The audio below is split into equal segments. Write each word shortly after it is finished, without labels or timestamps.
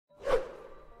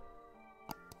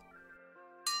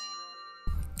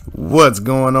What's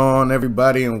going on,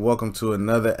 everybody, and welcome to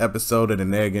another episode of the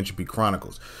Neg Entropy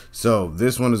Chronicles. So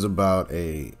this one is about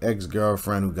a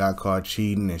ex-girlfriend who got caught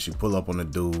cheating, and she pull up on the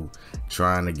dude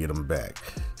trying to get him back.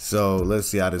 So let's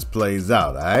see how this plays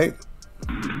out. All right,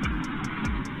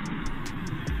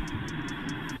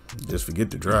 just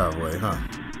forget the driveway, huh?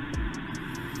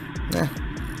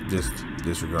 Just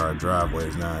disregard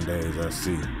driveways nowadays. I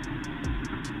see.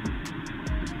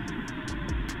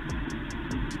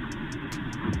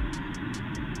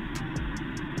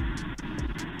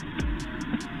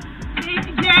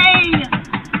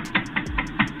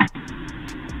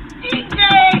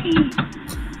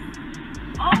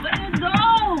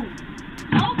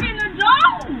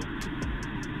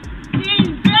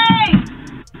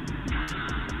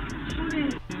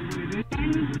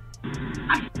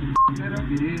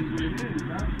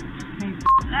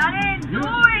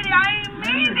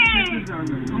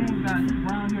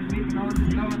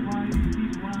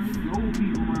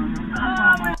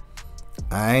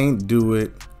 I ain't do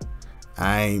it.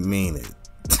 I ain't mean it.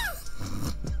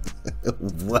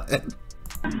 What?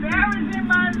 Embarrassing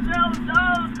myself,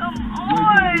 dog. Come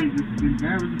on.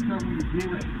 Embarrassing yourself when you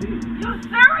did what you did. You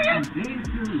serious? I'm dead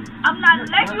serious. I'm not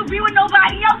letting you be with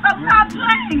nobody else. I'm not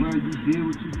playing. Well, you did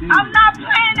what you did. I'm not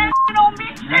playing. That shit don't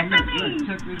mean shit to me.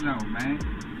 Check this out, man.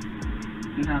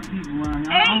 You got people around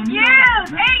here. 8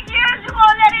 years. 8 years. You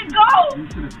gonna let it go? You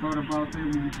should have thought about that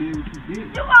when you did what you did.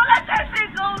 You gonna let that shit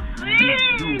go,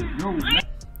 please? No.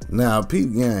 Now,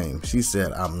 peep game, she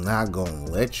said, I'm not gonna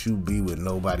let you be with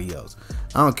nobody else.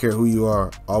 I don't care who you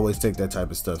are, always take that type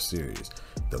of stuff serious.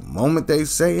 The moment they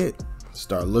say it,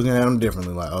 start looking at them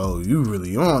differently, like, oh, you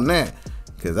really on that.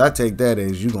 Because I take that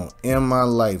as you gonna end my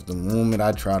life the moment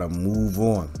I try to move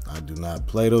on. I do not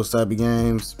play those type of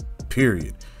games,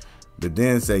 period. But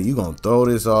then say, you gonna throw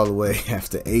this all away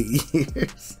after 8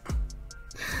 years?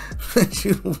 But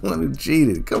you the one who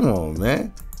cheated. Come on,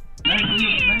 man. Man,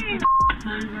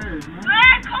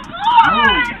 come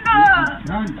on!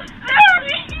 Come on!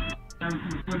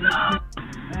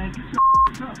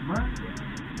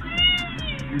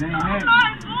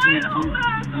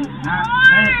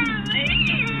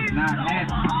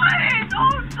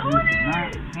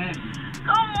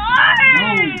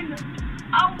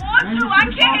 I want you. I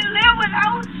can't live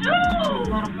without you.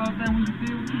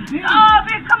 I've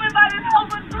been coming by this house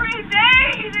for 3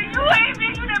 days, and you ain't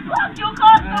been. You done parked your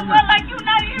car somewhere like you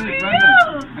not even here.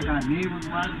 I got neighbors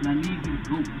watching. I need you to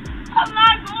go. I'm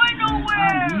not going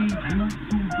nowhere. I need you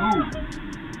to go.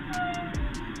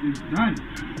 It's done.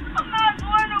 I'm not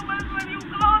going nowhere. When you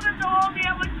close the door on me,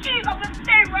 I'm gonna keep. I'm gonna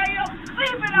stay right here. I'm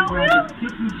sleeping out here.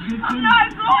 I'm not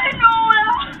going nowhere.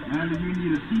 And if you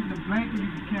need a seat and a blanket,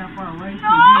 you can camp out right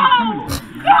No!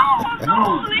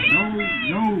 Don't leave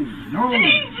me! No!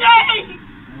 DJ!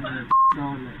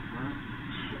 All that, bro.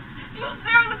 You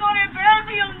seriously gonna embarrass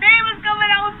me? Your neighbors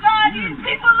coming outside, these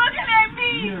people looking at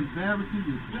me! You're embarrassing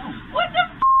yourself. What the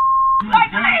f***?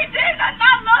 Like, I ain't did I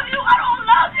not love you? I don't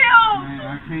love you! Man,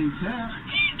 I can't tell.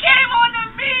 He came on to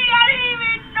me, I didn't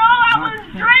even know I was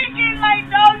drinking.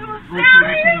 Like, no, you serious?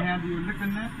 I can't handle you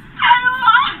looking at? I don't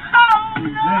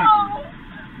know.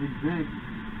 Exactly.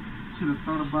 Should have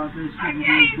thought about that shit. I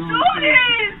can't do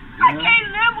this. I can't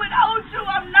live without you.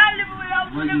 I'm not living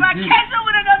without you. If I catch up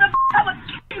with another I'm gonna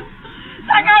kill you.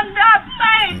 Like, I'm not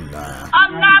playing.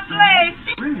 I'm not playing.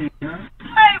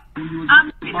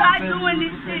 I'm not doing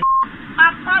this shit.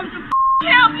 My promise to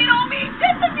kill me don't mean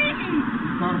shit to me. You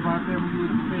thought about that when you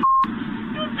was a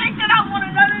You think that I want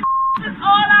another That's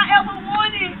all I ever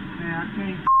wanted. Man, I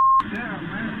can't tell,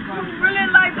 man. You really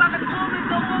like about to close the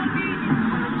door on me?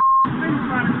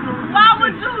 Why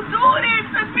would you do this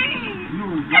to me?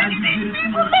 And these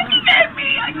people looking at me.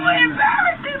 Are you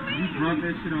embarrassing me? You brought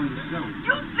that shit on yourself.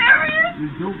 You serious?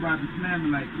 This dope about to slam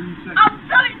in like 3 seconds. I'm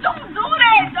telling you, don't do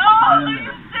that, dog. Are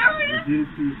you serious? You did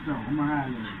it to yourself. I'm gonna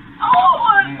highlight it.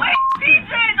 Oh, wait,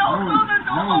 DJ, don't close the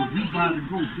door on me. You about to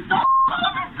go. Don't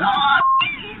close the door,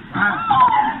 please.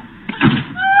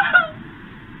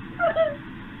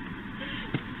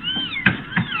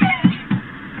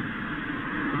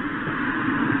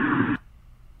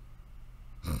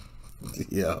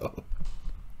 Yo.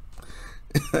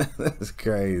 That's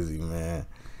crazy, man.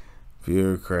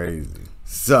 Pure crazy.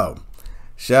 So,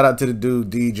 shout out to the dude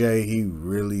DJ. He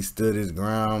really stood his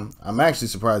ground. I'm actually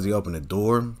surprised he opened the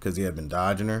door because he had been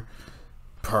dodging her.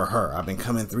 Per her, I've been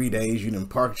coming 3 days. You done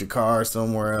parked your car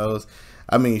somewhere else.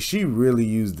 I mean, she really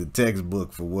used the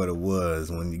textbook for what it was.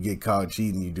 When you get caught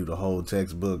cheating, you do the whole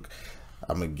textbook.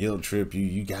 I'm gonna guilt trip you.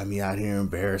 You got me out here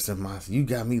embarrassing myself. You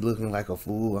got me looking like a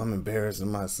fool. I'm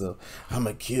embarrassing myself. I'm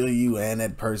gonna kill you and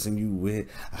that person you with.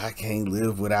 I can't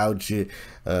live without you.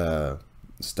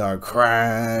 start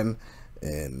crying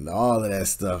and all of that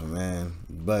stuff, man.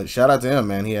 But shout out to him,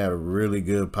 man. He had a really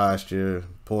good posture,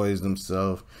 poised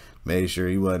himself, made sure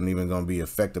he wasn't even going to be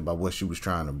affected by what she was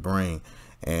trying to bring.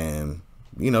 And,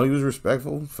 you know, he was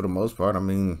respectful for the most part. I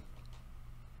mean,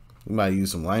 he might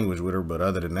use some language with her, but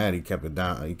other than that, he kept it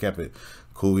down. He kept it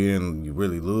cool. He didn't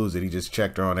really lose it. He just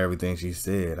checked her on everything she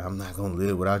said. I'm not going to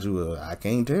live without you. I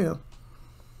can't tell.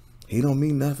 He don't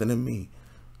mean nothing to me.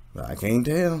 I can't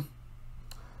tell.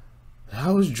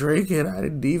 I was drinking. I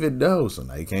didn't even know. So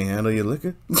now you can't handle your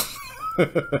liquor?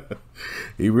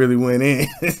 He really went in.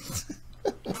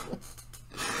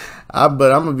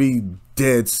 But I'm going to be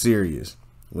dead serious.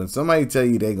 When somebody tell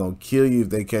you they going to kill you if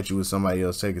they catch you with somebody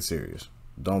else, take it serious.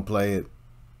 Don't play it.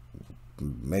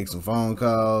 Make some phone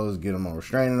calls. Get them on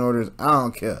restraining orders. I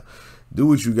don't care. Do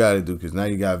what you got to do, because now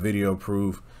you got video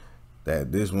proof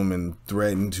that this woman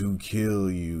threatened to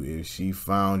kill you if she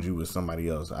found you with somebody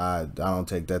else. I don't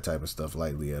take that type of stuff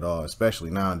lightly at all, especially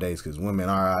nowadays, because women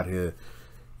are out here,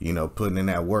 you know, putting in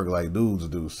that work like dudes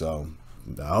do. So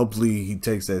hopefully he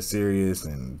takes that serious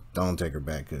and don't take her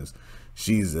back, because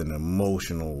she's an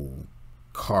emotional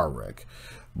car wreck.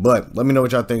 But let me know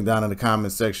what y'all think down in the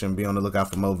comment section. Be on the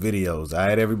lookout for more videos. All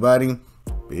right, everybody?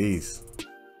 Peace.